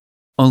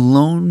A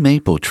lone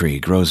maple tree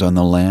grows on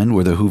the land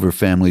where the Hoover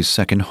family's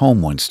second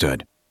home once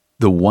stood.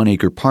 The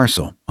 1-acre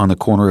parcel on the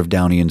corner of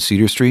Downey and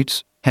Cedar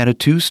Streets had a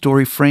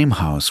 2-story frame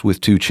house with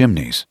 2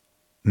 chimneys.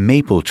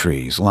 Maple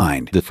trees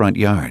lined the front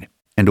yard,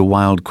 and a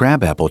wild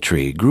crabapple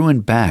tree grew in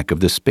back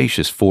of the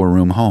spacious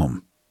 4-room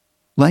home.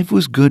 Life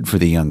was good for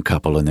the young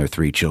couple and their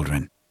 3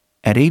 children.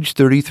 At age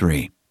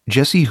 33,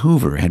 Jesse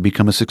Hoover had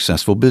become a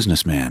successful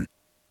businessman.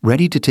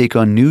 Ready to take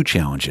on new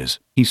challenges,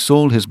 he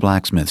sold his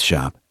blacksmith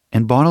shop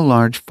and bought a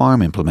large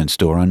farm implement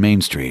store on Main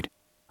Street.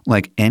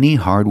 Like any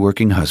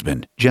hard-working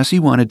husband,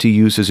 Jesse wanted to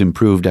use his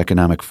improved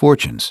economic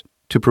fortunes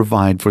to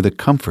provide for the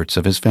comforts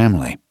of his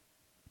family.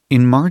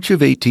 In March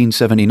of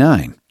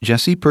 1879,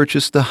 Jesse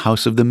purchased the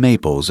House of the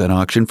Maples at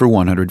auction for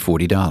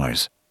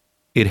 $140.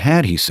 It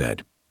had, he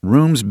said,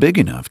 rooms big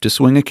enough to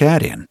swing a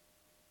cat in.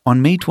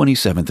 On May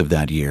 27th of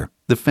that year,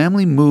 the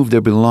family moved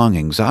their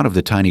belongings out of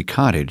the tiny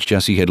cottage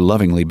Jesse had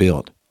lovingly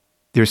built.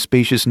 Their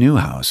spacious new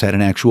house had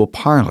an actual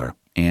parlor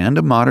and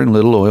a modern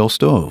little oil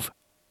stove.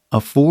 A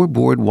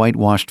 4-board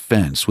whitewashed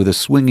fence with a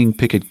swinging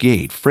picket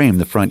gate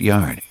framed the front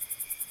yard.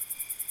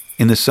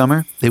 In the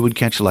summer, they would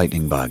catch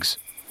lightning bugs.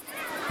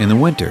 In the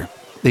winter,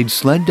 they'd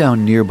sled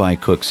down nearby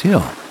Cook's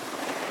Hill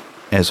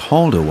as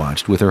Huldah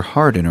watched with her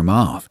heart in her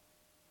mouth.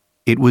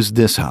 It was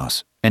this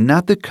house, and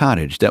not the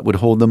cottage, that would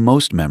hold the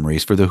most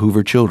memories for the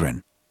Hoover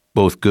children,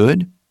 both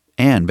good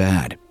and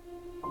bad.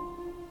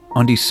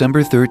 On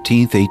December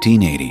 13,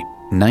 1880,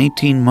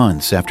 19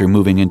 months after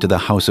moving into the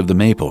House of the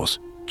Maples,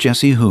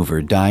 Jesse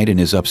Hoover died in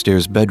his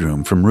upstairs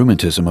bedroom from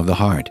rheumatism of the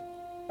heart.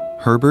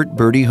 Herbert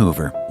Bertie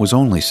Hoover was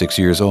only 6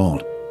 years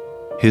old.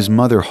 His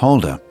mother,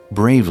 Huldah,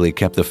 bravely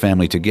kept the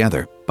family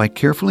together by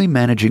carefully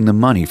managing the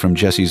money from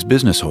Jesse's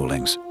business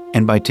holdings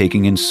and by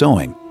taking in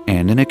sewing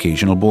and an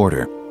occasional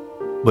boarder.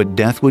 But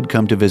death would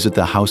come to visit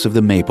the House of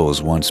the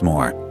Maples once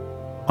more.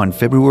 On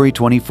February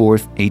 24,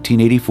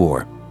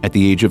 1884, at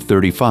the age of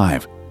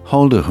 35,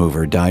 Huldah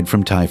Hoover died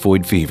from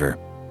typhoid fever.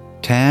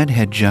 Tad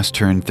had just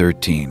turned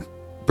 13,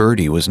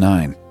 Bertie was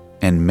 9,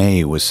 and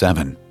May was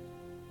 7.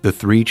 The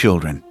 3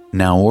 children,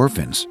 now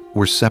orphans,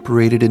 were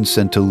separated and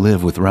sent to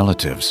live with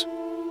relatives.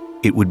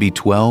 It would be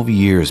 12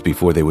 years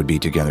before they would be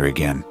together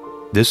again,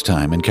 this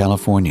time in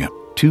California,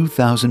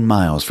 2,000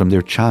 miles from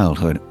their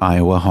childhood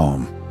Iowa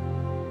home.